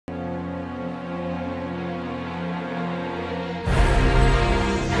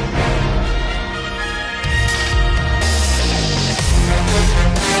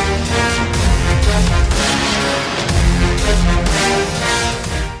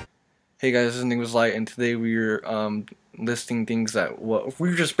Hey guys, this is Nicholas Light, and today we're listing things that we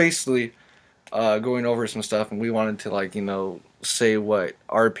were just basically going over some stuff, and we wanted to say what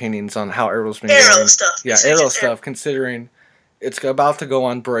our opinions on how Arrow's been Arrow going. stuff. Yeah, Basically Arrow just stuff. Considering it's about to go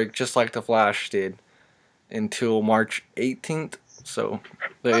on break, just like the Flash did, until March 18th. So,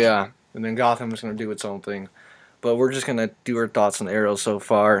 but yeah, and then Gotham is gonna do its own thing. But we're just gonna do our thoughts on Arrow so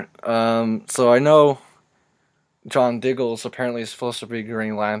far. So I know John Diggles apparently is supposed to be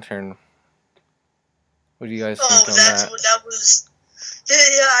Green Lantern. What do you guys think on that's that? what that was. Yeah,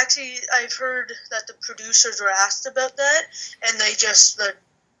 actually, I've heard that the producers were asked about that, and they just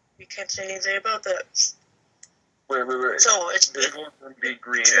you can't say anything about that. Wait. So it's There's going to be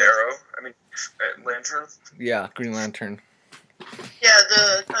Green Arrow. I mean, Lantern. Yeah, Green Lantern. Yeah,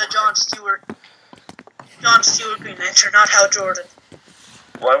 the John Stewart Green Lantern, not Hal Jordan.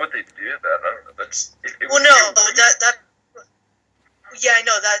 Why would they do that? I don't know. That's Well, no, that. Yeah, I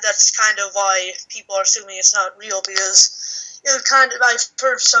know that's kind of why people are assuming it's not real, because it would kind of. I've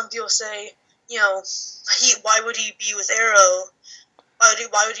heard some people say, why would he be with Arrow?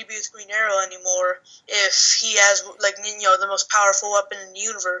 Why would he be with Green Arrow anymore if he has the most powerful weapon in the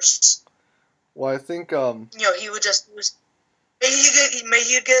universe? Well, I think He would just maybe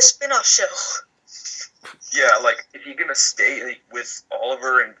he'd get a spin-off show. Yeah, like if he's gonna stay with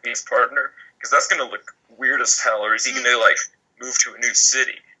Oliver and his partner, because that's gonna look weird as hell. Or is he gonna move to a new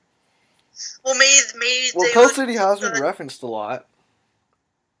city? Well, maybe well, Coast City has been referenced a lot.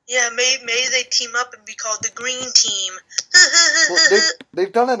 Yeah, maybe they team up and be called the Green Team. Well,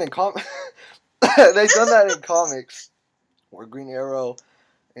 they've done that in they've done that in comics, where Green Arrow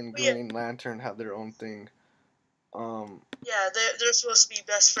and Green Lantern have their own thing. Yeah, they're supposed to be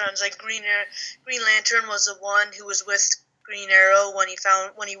best friends. Like Green Lantern was the one who was with Green Arrow when he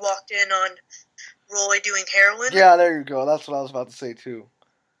walked in on Roy doing heroin. Yeah, there you go. That's what I was about to say too.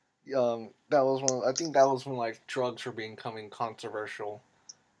 That was one. I think that was when drugs were becoming controversial.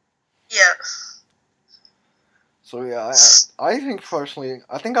 Yeah. So yeah, I think personally,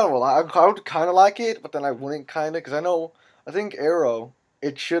 I think I would kind of like it, but then I wouldn't kind of, because I think Arrow,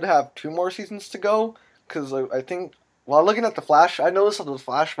 it should have 2 more seasons to go, because I think while looking at the I noticed on those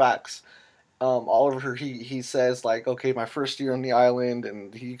flashbacks, Oliver he says okay, my first year on the island,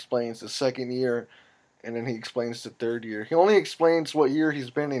 and he explains the second year, and then he explains the third year. He only explains what year he's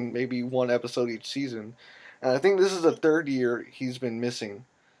been in maybe one episode each season, and I think this is the third year he's been missing.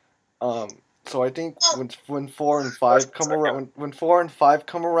 So I think when 4 and 5 come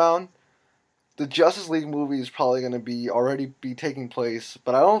around, the Justice League movie is probably going to already be taking place.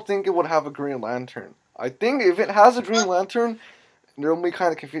 But I don't think it would have a Green Lantern. I think if it has a Green Lantern, they'll be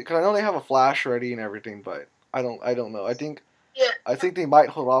kind of confused, because I know they have a Flash ready and everything, but I don't know. I think they might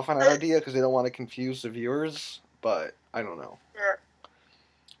hold off on that idea because they don't want to confuse the viewers. But I don't know. Yeah.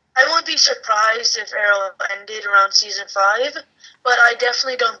 I wouldn't be surprised if Arrow ended around season 5, but I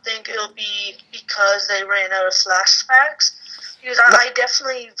definitely don't think it'll be because they ran out of flashbacks. Because I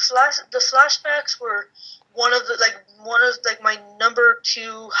definitely the flashbacks were one of my number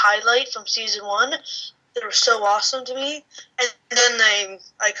 2 highlight from season 1. They were so awesome to me, and then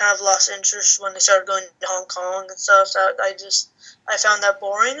I kind of lost interest when they started going to Hong Kong and stuff. So I found that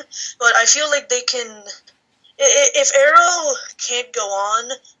boring. But I feel like they can. If Arrow can't go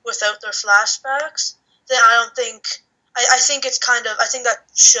on without their flashbacks, then I don't think. I think it's I think that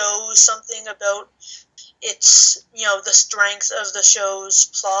shows something about its the strength of the show's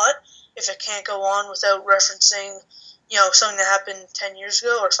plot. If it can't go on without referencing something that happened 10 years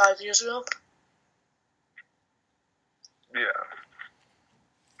ago or 5 years ago. Yeah.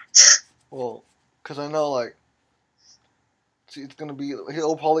 Well, because I know it's gonna be.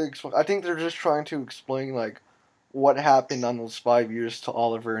 He'll probably explain. I think they're just trying to explain what happened on those 5 years to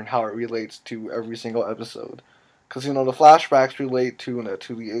Oliver and how it relates to every single episode. Because the flashbacks relate to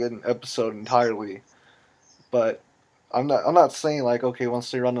the episode entirely, but I'm not saying okay,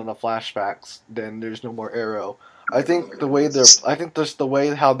 once they run on the flashbacks then there's no more Arrow. I think just the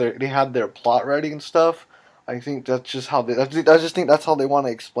way how they had their plot ready and stuff. I think that's just how I just think that's how they want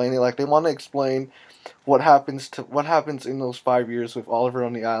to explain it. They want to explain what happens in those 5 years with Oliver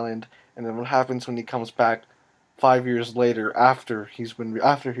on the island, and then what happens when he comes back 5 years later after he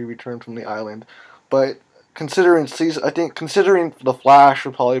returned from the island. But considering considering the Flash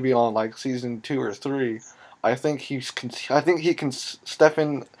will probably be on season 2 or 3, I think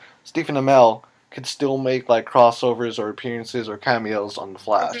Stephen Amell could still make crossovers or appearances or cameos on the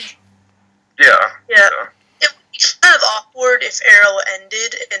Flash. Yeah. It would be kind of awkward if Arrow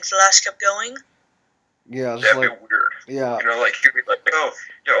ended and Flash kept going. Yeah, that'd be weird. Yeah. You'd be oh,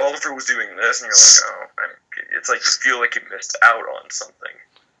 Oliver was doing this, and you're it's you feel like you missed out on something.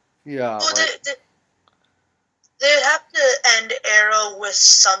 Yeah, Well, like they'd have to end Arrow with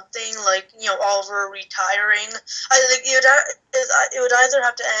something like Oliver retiring. I think it would either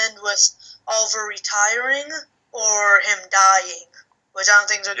have to end with Oliver retiring or him dying, which I don't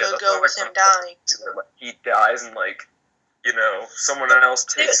think they're gonna go with him dying. He dies and someone else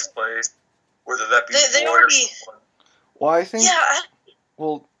takes his place, whether that be They Roy or already. someone. well, I think. Yeah.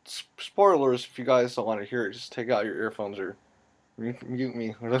 Well, spoilers. If you guys don't want to hear it, just take out your earphones or mute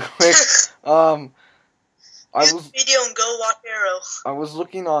me real quick. I Use was the video and go watch Arrow. I was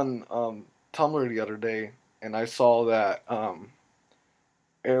looking on Tumblr the other day, and I saw that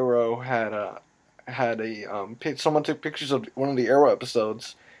Arrow had a someone took pictures of one of the Arrow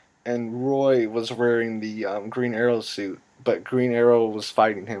episodes, and Roy was wearing the Green Arrow suit, but Green Arrow was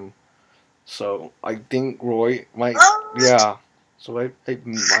fighting him. So I think Roy might, yeah. So I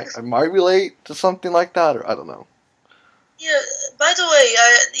might relate to something like that, or I don't know. Yeah. By the way,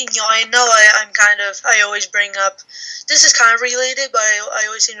 I always bring up. This is kind of related, but I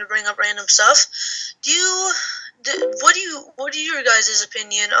always seem to bring up random stuff. What do your guys'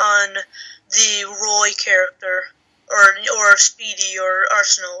 opinion on the Roy character, or Speedy, or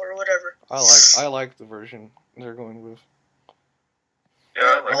Arsenal, or whatever? I like the version they're going with.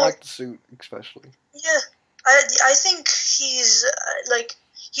 Yeah, I like the suit especially. Yeah, I think he's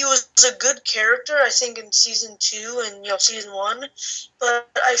he was a good character. I think in season 2 and season 1, but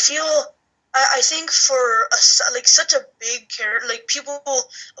I think for such a big character, like people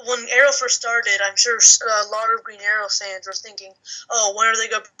when Arrow first started, I'm sure a lot of Green Arrow fans were thinking, oh, when are they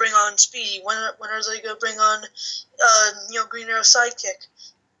gonna bring on Speedy? When are they gonna bring on Green Arrow sidekick?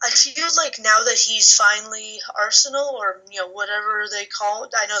 I feel like now that he's finally Arsenal, or whatever they call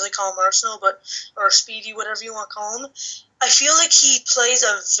it, I know they call him Arsenal, or Speedy, whatever you want to call him. I feel like he plays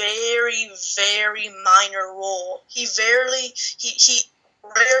a very, very minor role. He rarely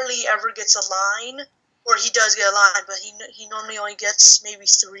ever gets a line, or he does get a line, but he normally only gets maybe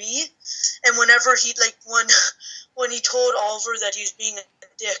 3. And whenever when he told Oliver that he was being a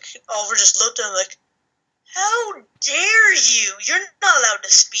dick, Oliver just looked at him like, how dare you? You're not allowed to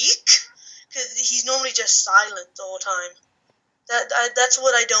speak. Because he's normally just silent the whole time. That's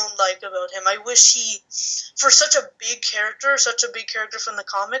what I don't like about him. I wish for such a big character from the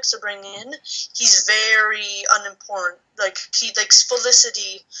comics to bring in, he's very unimportant. Like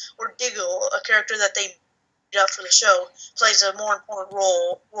Felicity or Diggle, a character that they made up for the show, plays a more important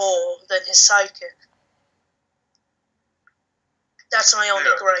role than his sidekick. That's my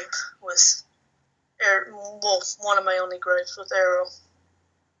only gripe with one of my only gripes with Arrow.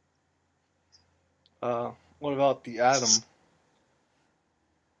 What about the Atom?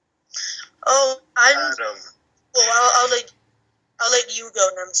 Oh, Atom. Well, I'll let you go,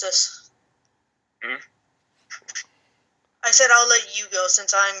 Nemesis. I said I'll let you go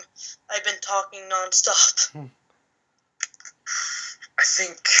since I've been talking nonstop. I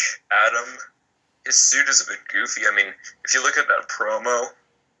think Atom, his suit is a bit goofy. I mean, if you look at that promo,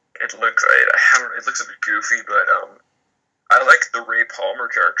 it looks a bit goofy, but I like the Ray Palmer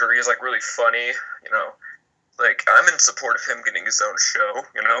character. He's really funny, I'm in support of him getting his own show,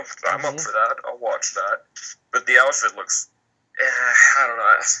 I'm up for that. I'll watch that. But the outfit looks, I don't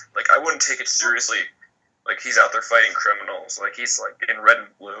know, I wouldn't take it seriously. He's out there fighting criminals. He's in red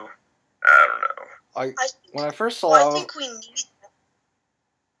and blue. I don't know. When I first saw,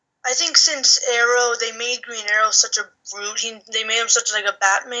 I think since Arrow, they made Green Arrow such a they made him such a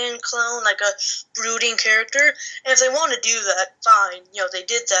Batman clone, like a brooding character. And if they want to do that, fine. They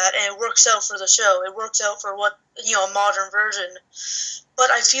did that, and it works out for the show. It works out for what a modern version. But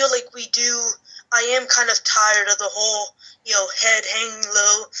I feel like I am kind of tired of the whole head hanging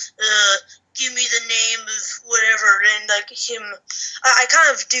low. Give me the name of whatever, and him. I kind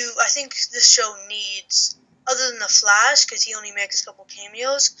of do. I think this show needs, other than the Flash, because he only makes a couple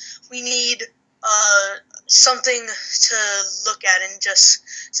cameos, we need something to look at and just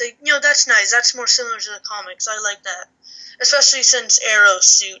say, that's nice. That's more similar to the comics. I like that, especially since Arrow's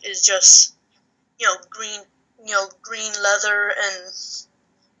suit is just green, green leather and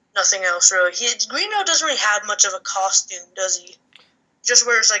nothing else really. Green Arrow doesn't really have much of a costume, does he? He just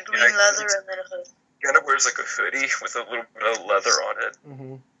wears green leather and then a hood. He kind of wears a hoodie with a little bit of leather on it.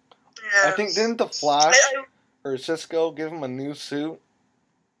 Mm-hmm. Yeah. I think didn't the Flash or Cisco give him a new suit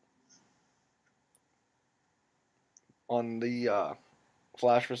on the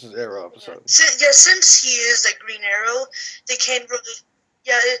Flash vs. Arrow episode? Since he is Green Arrow, they can't really.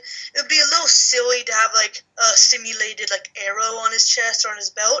 Yeah, it'd be a little silly to have a simulated arrow on his chest or on his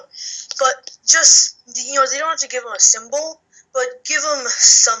belt, but just they don't have to give him a symbol. but give them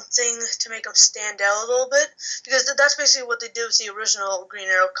something to make them stand out a little bit, because that's basically what they did with the original Green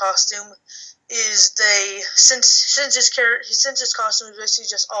Arrow costume. Is they since his costume is basically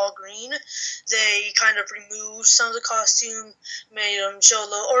just all green, they kind of removed some of the costume, made him show a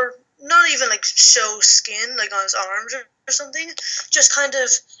little, or not even like show skin like on his arms or something, just kind of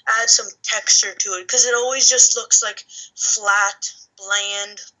add some texture to it, because it always just looks like flat,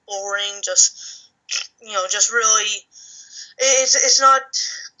 bland, boring, just just really. It's not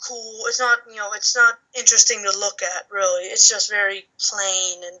cool. It's not it's not interesting to look at. Really, it's just very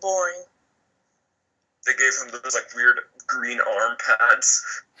plain and boring. They gave him those like weird green arm pads.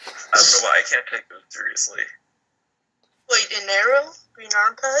 I don't know why I can't take those seriously. Wait, in Arrow, green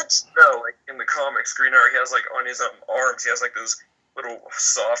arm pads? No, like in the comics, Green Arrow, he has like on his arms, he has like those little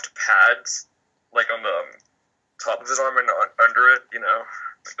soft pads, like on the top of his arm and under it.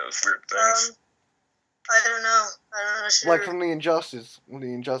 Like those weird things. I don't know. Sure. Like from the Injustice,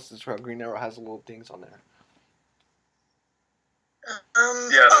 where Green Arrow has little things on there.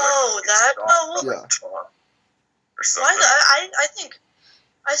 Yeah. That. Oh, yeah. Or something.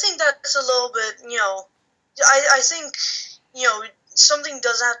 I think that's a little bit. I think something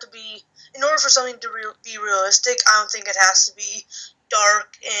doesn't have to be. In order for something to be realistic, I don't think it has to be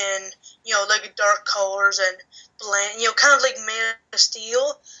dark and like dark colors and bland. Kind of like Man of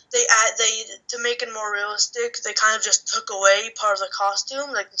Steel. They to make it more realistic. They kind of just took away part of the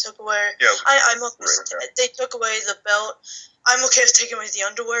costume. Like they took away. Yeah. They took away the belt. I'm okay with taking away the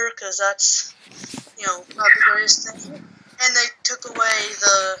underwear because that's not the greatest thing. And they took away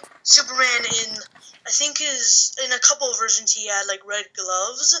the Superman I think in a couple of versions he had like red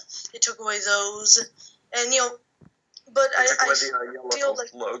gloves. They took away those, and but they took away the feel yellow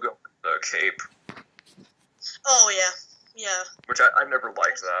like logo, the cape. Oh yeah. Which I never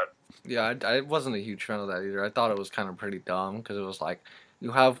liked that. Yeah, I wasn't a huge fan of that either. I thought it was kind of pretty dumb because it was like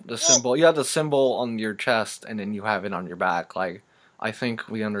you have the symbol on your chest and then you have it on your back. Like I think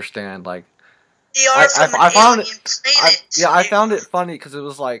we understand. Like I found it funny because it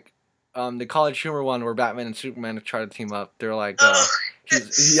was like the College Humor one where Batman and Superman try to team up. They're like,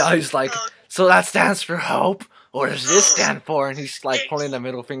 he's like, so that stands for hope, or does this stand for? And he's like pointing the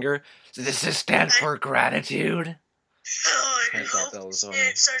middle finger. So does this stand for gratitude? I thought that was funny.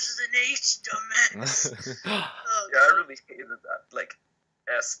 It starts with an H, dumbass. Yeah, I really hated that. Like,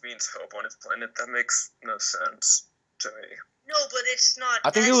 S means hope on his planet. That makes no sense to me. No, but it's not. I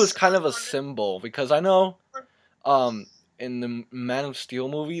think it was kind of a symbol because I know, in the Man of Steel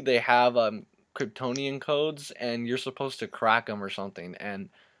movie they have Kryptonian codes and you're supposed to crack them or something, and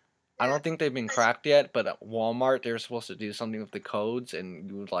I don't think they've been cracked yet. But at Walmart they were supposed to do something with the codes, and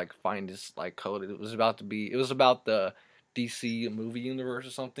you would like find this like code. It was about the DC movie universe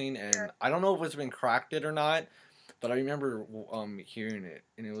or something, and I don't know if it's been cracked yet or not. But I remember hearing it,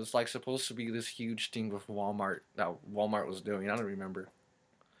 and it was like supposed to be this huge thing with Walmart that Walmart was doing. I don't remember.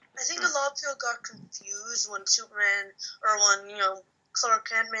 I think a lot of people got confused when Superman, or when Clark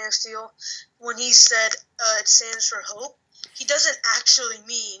Kent, Man of Steel, when he said it stands for hope. He doesn't actually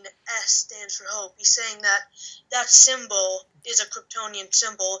mean S stands for hope. He's saying that symbol is a Kryptonian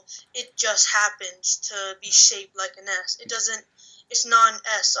symbol. It just happens to be shaped like an S. It's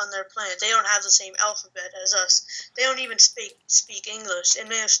non-S on their planet. They don't have the same alphabet as us. They don't even speak English. In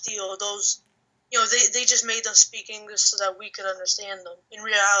Man of Steel, those, they just made them speak English so that we could understand them. In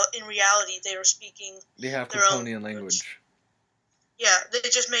reality, they were speaking. They have Kryptonian language. Yeah, they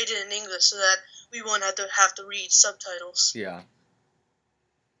just made it in English so that we wouldn't have to read subtitles. Yeah.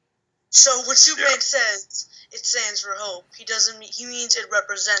 So when Superman says it stands for hope, he means it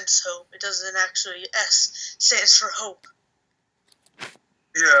represents hope. It doesn't actually S stands for hope.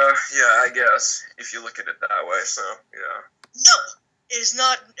 Yeah, I guess, if you look at it that way, so, yeah. No, it is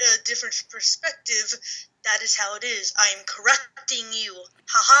not a different perspective. That is how it is. I am correcting you.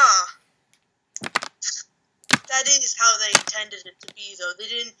 Haha. That is how they intended it to be, though. They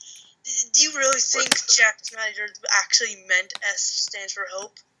didn't... Do you really think Jack Snyder actually meant S stands for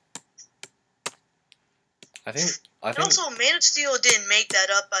hope? I think... Also, Man of Steel didn't make that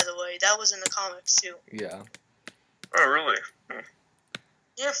up, by the way. That was in the comics, too. Yeah. Oh, really?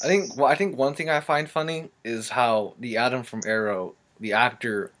 Yeah. I think one thing I find funny is how the Adam from Arrow, the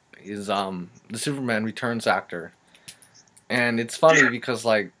actor, is the Superman Returns actor, and it's funny because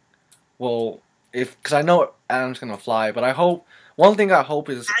because I know Adam's gonna fly, but one thing I hope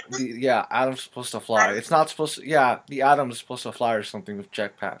is Adam's supposed to fly. It's not supposed to. The Atom's supposed to fly or something with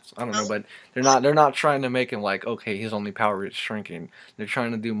jetpacks. I don't know, but they're not trying to make him like, okay, his only power is shrinking. They're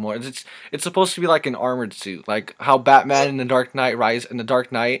trying to do more. It's supposed to be like an armored suit, like how Batman in the Dark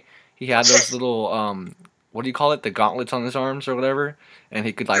Knight he had those little what do you call it? The gauntlets on his arms or whatever, and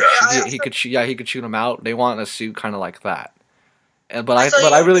he could like Yeah. he could shoot him out. They want a suit kind of like that. But I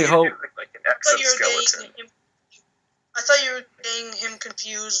thought I you- really hope. Like an I thought you were exoskeleton. getting him. I thought you were getting him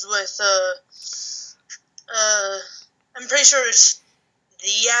confused with I'm pretty sure it's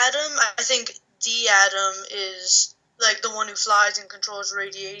the Atom. I think the Atom is like the one who flies and controls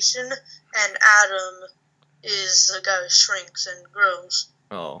radiation, and Atom is the guy who shrinks and grows.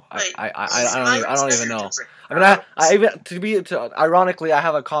 Oh, Wait, I don't even know. I mean, I even ironically, I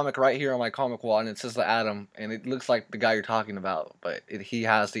have a comic right here on my comic wall, and it says the Atom, and it looks like the guy you're talking about, but he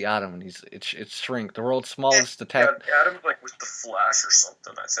has the Atom, and it's Shrink, the world's smallest detective. Yeah, Adam's like with the Flash or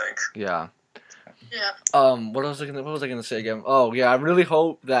something, I think. Yeah. What was I gonna say again? Oh yeah, I really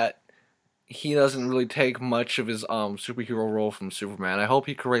hope that he doesn't really take much of his superhero role from Superman. I hope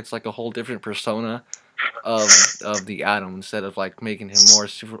he creates like a whole different persona of the Atom instead of like making him more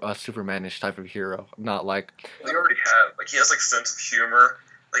Supermanish type of hero. Not like He already had like he has like sense of humor.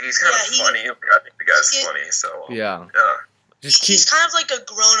 Like he's kind of funny. Like, I think the guy's funny. So yeah. He's kind of like a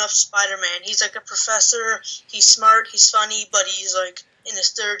grown-up Spider-Man. He's like a professor. He's smart. He's funny, but he's like in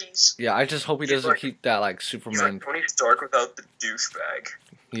his 30s. Yeah, I just hope he doesn't keep that like Superman. He's like Tony Stark without the douchebag.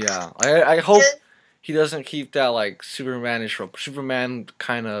 Yeah, I hope he doesn't keep that like Superman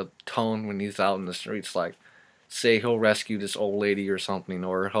kind of tone when he's out in the streets. Like, say he'll rescue this old lady or something,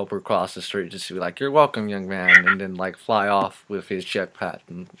 or help her cross the street, just to be like, "You're welcome, young man," and then like fly off with his jetpack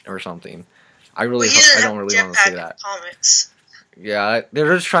or something. I don't really want to see that. Comics. Yeah,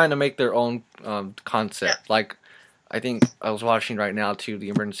 they're just trying to make their own concept. Yeah. Like, I think I was watching right now too, the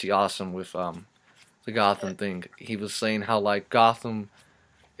Emergency Awesome with the Gotham thing. He was saying how like Gotham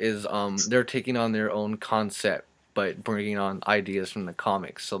is they're taking on their own concept, but bringing on ideas from the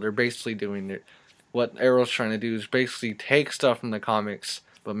comics. So they're basically doing it. What Arrow's trying to do is basically take stuff from the comics,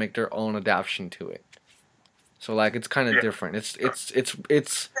 but make their own adaptation to it. So like it's kind of different. It's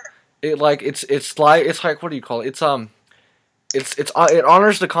like what do you call it? It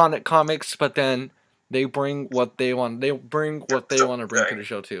honors the comics, but then they bring what they want. They bring what they want to bring to the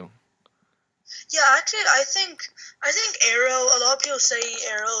show too. Yeah, actually, I think Arrow. A lot of people say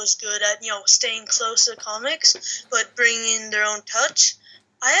Arrow is good at staying close to comics, but bringing their own touch.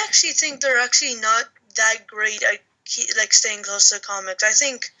 I actually think they're actually not that great at like staying close to comics. I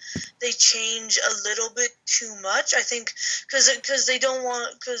think they change a little bit too much. I think because they don't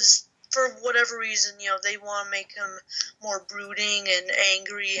want for whatever reason, they want to make him more brooding and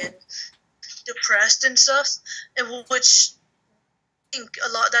angry and depressed and stuff, and which I think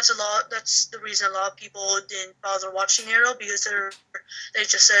that's the reason a lot of people didn't bother watching Arrow, because they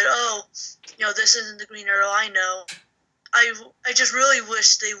just said, oh, this isn't the Green Arrow I know. I just really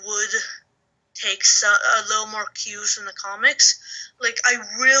wish they would take a little more cues from the comics. Like, I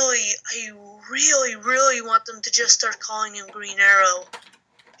really want them to just start calling him Green Arrow,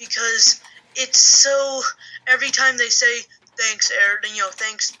 because it's so, every time they say thanks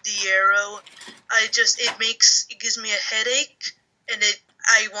thanks the Arrow, it gives me a headache, and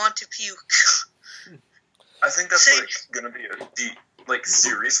I want to puke. I think that's like gonna be a deep like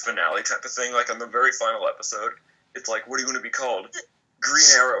series finale type of thing. Like on the very final episode, it's like, what are you gonna be called? Green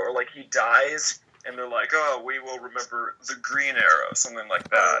Arrow, or like he dies and they're like, oh, we will remember the Green Arrow, something like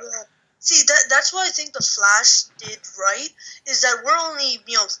that. See, that's what I think the Flash did right, is that we're only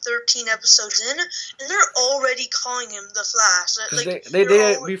 13 episodes in, and they're already calling him the Flash. Like, they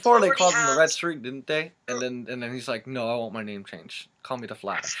before they called him the Red Streak, didn't they? And then he's like, no, I want my name changed. Call me the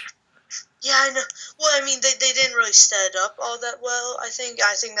Flash. Yeah, I know. Well, I mean, they didn't really set it up all that well. I think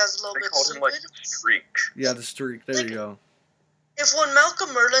that's a little bit stupid. They called him like the Streak. Yeah, the Streak. There you go. If when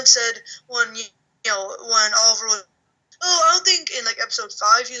Malcolm Merlin said when Oliver was, oh, I don't think in like episode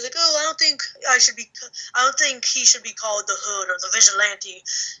 5 he was like, oh, I don't think he should be called the Hood or the Vigilante,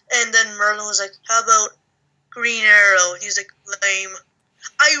 and then Merlin was like, how about Green Arrow? And he's like, lame.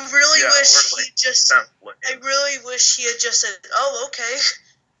 I really wish he had just said, oh, okay,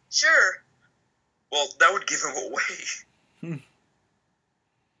 sure. Well, that would give him away.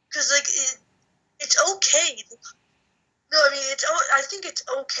 Because like it's okay. No, I mean I think it's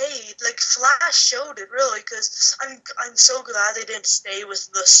okay. Like Flash showed it really, because I'm so glad they didn't stay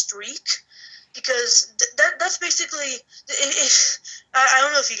with the Streak, because that's basically, if I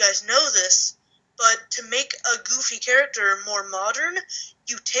don't know if you guys know this, but to make a goofy character more modern,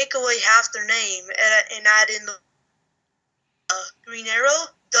 you take away half their name and add in the Green Arrow,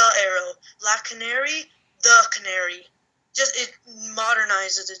 the Arrow, Black Canary, the Canary. Just it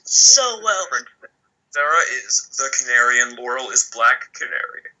modernizes it so well. Sarah is the Canary and Laurel is Black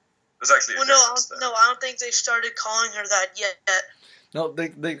Canary. There's actually a difference there. No, I don't think they started calling her that yet. No,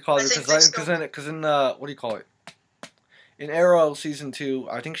 they call I it think they still. because in what do you call it? In Arrow season 2,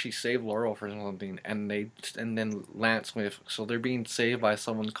 I think she saved Laurel for something, and then Lance with, so they're being saved by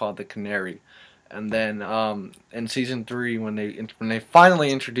someone called the Canary, and then in season 3 when they finally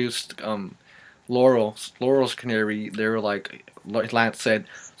introduced Laurel's Canary, they were like Lance said,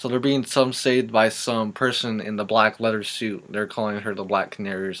 so they're being saved by some person in the black leather suit. They're calling her the Black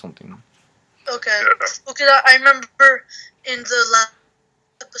Canary or something. Okay. Okay, I remember in the last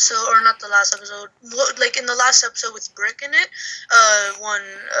episode, or not the last episode, like in the last episode with Brick in it, when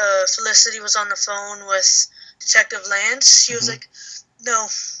Felicity was on the phone with Detective Lance, she was like, "No,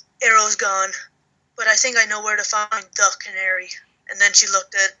 Arrow's gone, but I think I know where to find the Canary." And then she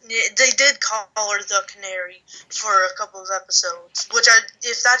looked at. They did call her the Canary for a couple of episodes, which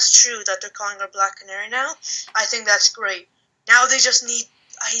if that's true that they're calling her Black Canary now, I think that's great. Now they just need.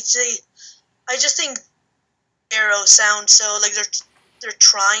 I just think Arrow sounds so like they're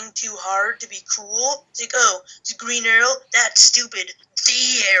trying too hard to be cool. It's like, oh, it's Green Arrow? That's stupid.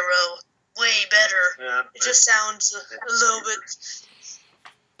 The Arrow. Way better. Yeah, it just sounds a little bit...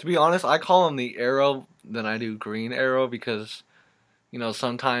 To be honest, I call him the Arrow than I do Green Arrow because,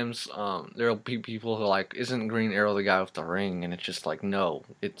 sometimes there'll be people who are like, isn't Green Arrow the guy with the ring? And it's just like, no,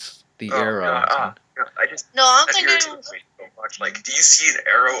 it's the Arrow. God, I just... No, I'm that thinking... irritates me so much. Like, do you see an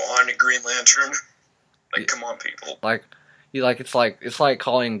arrow on a Green Lantern? Like, come on, people. It's like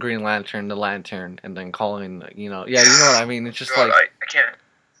calling Green Lantern the Lantern, and then calling you know what I mean. It's just God, I can't.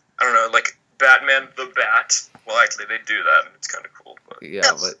 I don't know, like Batman the Bat. Well, actually, they do that, and it's kind of cool. But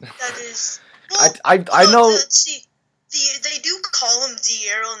yeah, but that is. Well, I know. See, they do call him the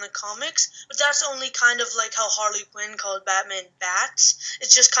Arrow in the comics, but that's only kind of like how Harley Quinn called Batman Bats.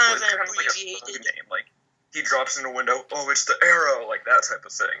 It's just kind of an abbreviated name. Like he drops in a window. Oh, it's the Arrow, like that type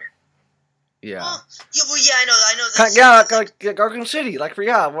of thing. Yeah. I know. Like Arkham City. Like,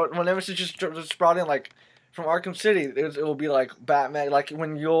 when Nemesis just brought in, like, from Arkham City, it will be like Batman. Like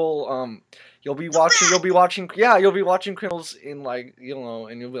when you'll be watching criminals in and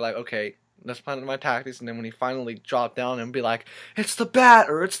you'll be like, okay, that's plan my tactics. And then when he finally dropped down and be like, it's the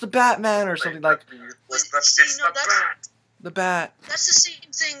Bat or it's the Batman or something like. The Bat. That's the same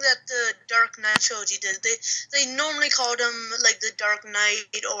thing that the Dark Knight trilogy did. They normally called him like the Dark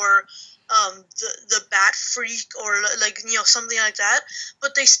Knight or the Bat Freak or something like that.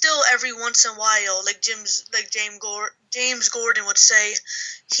 But they still every once in a while, James Gordon would say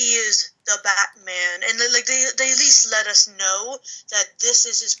he is the Batman, and they at least let us know that this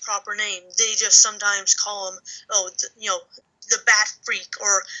is his proper name. They just sometimes call him the Bat Freak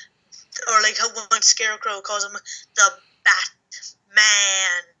or like how one Scarecrow calls him the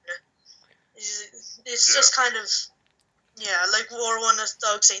Batman. It's just kind of or when the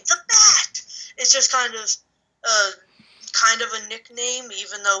thugs say the Bat. It's just kind of a nickname,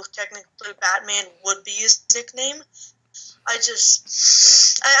 even though technically Batman would be his nickname. I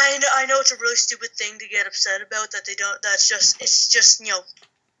know it's a really stupid thing to get upset about that they don't. It's just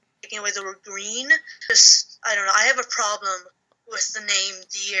taking away the word green. I don't know. I have a problem with the name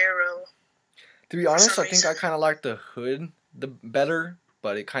The Arrow. To be honest, I think I kind of like the Hood the better,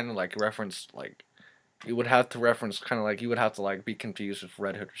 but it kind of referenced you would have to reference you would have to be confused with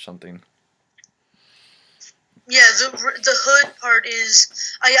Red Hood or something. Yeah, the Hood part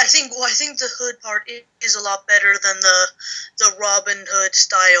is I think the Hood part is a lot better than the Robin Hood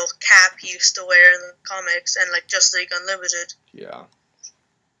style cap he used to wear in the comics and Just League Unlimited. Yeah.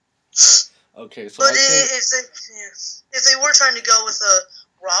 Okay, so but if they were trying to go with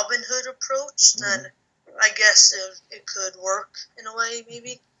a Robin Hood approach, then I guess it could work in a way,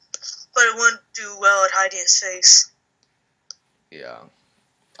 maybe. But it wouldn't do well at hiding his face. Yeah.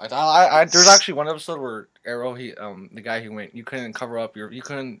 I there's actually one episode where Arrow, the guy who went, you couldn't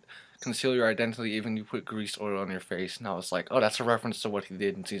conceal your identity even you put grease oil on your face, and I was like, oh, that's a reference to what he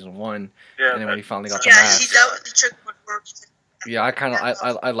did in season 1. Yeah, and then when he finally got the mask. The trick would work. Yeah,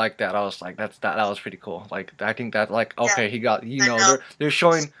 I like that. I was like, that was pretty cool. I think that okay, he got they're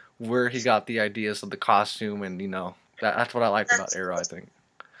showing where he got the ideas of the costume, and that's what I like about Arrow. I think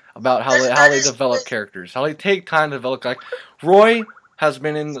about how they develop characters, how they take time to develop. Like Roy has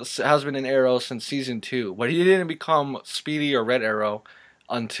been in Arrow since season 2, but he didn't become Speedy or Red Arrow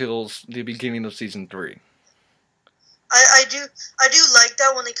until the beginning of season 3. I do like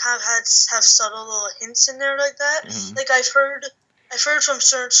that when they kind of have subtle little hints in there like that. Mm-hmm. I've heard from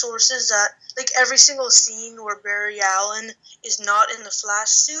certain sources that every single scene where Barry Allen is not in the Flash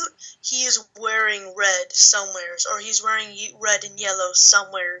suit, he is wearing red somewheres, or he's wearing red and yellow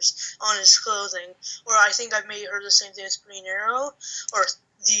somewheres on his clothing. Or I think I may have heard the same thing as Green Arrow or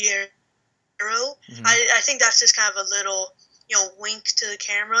the Arrow. Mm-hmm. I think that's just kind of a little wink to the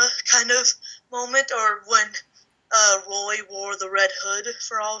camera kind of moment, or when Roy wore the red hood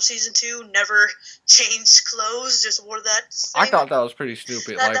for all of season 2, never changed clothes, just wore that thing. I thought that was pretty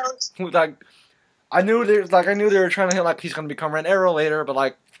stupid. That was... I knew they were trying to hit like he's gonna become Red Arrow later, but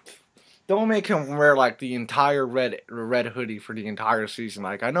like, don't make him wear like the entire red hoodie for the entire season.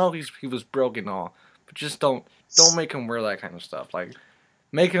 Like, I know he was broken and all, but just don't make him wear that kind of stuff. Like,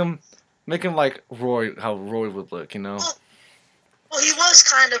 make him like Roy, how Roy would look, you know. Well, he was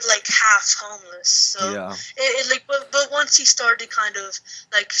kind of like half homeless, so yeah. But once he started kind of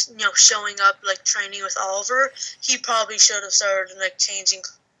like showing up, like training with Oliver, he probably should have started like changing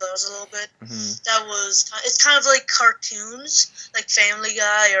clothes a little bit. It's kind of like cartoons, like Family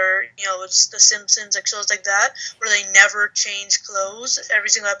Guy, or it's The Simpsons, like shows like that, where they never change clothes. Every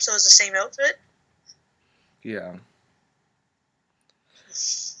single episode is the same outfit. Yeah.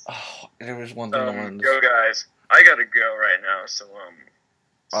 Oh, there was one thing I wanted to... Go guys. I gotta go right now, so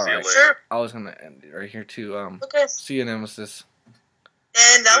all see right. you later. Sure. I was gonna end it right here too. Okay. See you, Nemesis.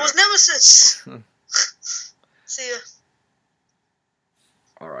 And that was Nemesis. See ya.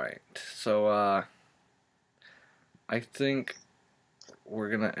 All right. So I think we're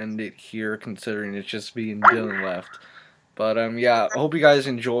gonna end it here, considering it's just being Dylan left. But yeah, I hope you guys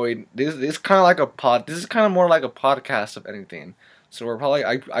enjoyed. This is kind of like a pod. This is kind of more like a podcast of anything. So we're probably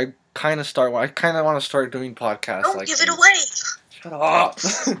I kind of want to start doing podcasts. Don't like give it away. Shut up.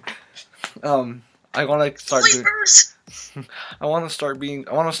 I want to start doing. I want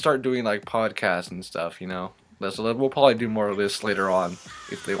to start doing like podcasts and stuff. We'll probably do more of this later on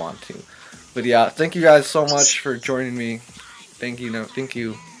if they want to. But yeah, thank you guys so much for joining me. Thank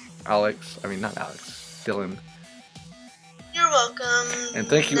you, Alex. I mean, not Alex, Dylan. You're welcome. And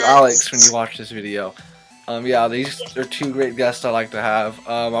thank you, Alex, when you watch this video. Yeah, these are 2 great guests I like to have.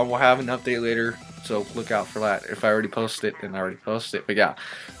 I will have an update later, so look out for that. If I already posted it, then I already posted it. But yeah,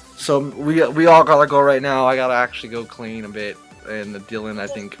 so we all gotta go right now. I gotta actually go clean a bit. And Dylan, I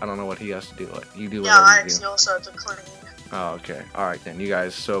don't know what he has to do. You do whatever you do. Yeah, I also have to clean. Oh, okay. Alright then, you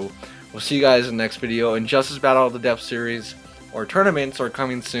guys. So, we'll see you guys in the next video. Injustice Battle of the Depth series, or tournaments, are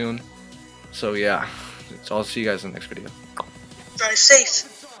coming soon. So yeah, so I'll see you guys in the next video. Drive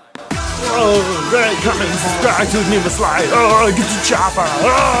safe. Oh, they coming back to Nemesis slide. Oh, get the chopper.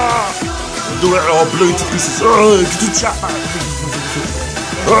 Oh, do it all blue to pieces. Oh, get the chopper.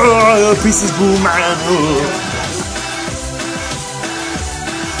 Oh, pieces, boom, man. Oh.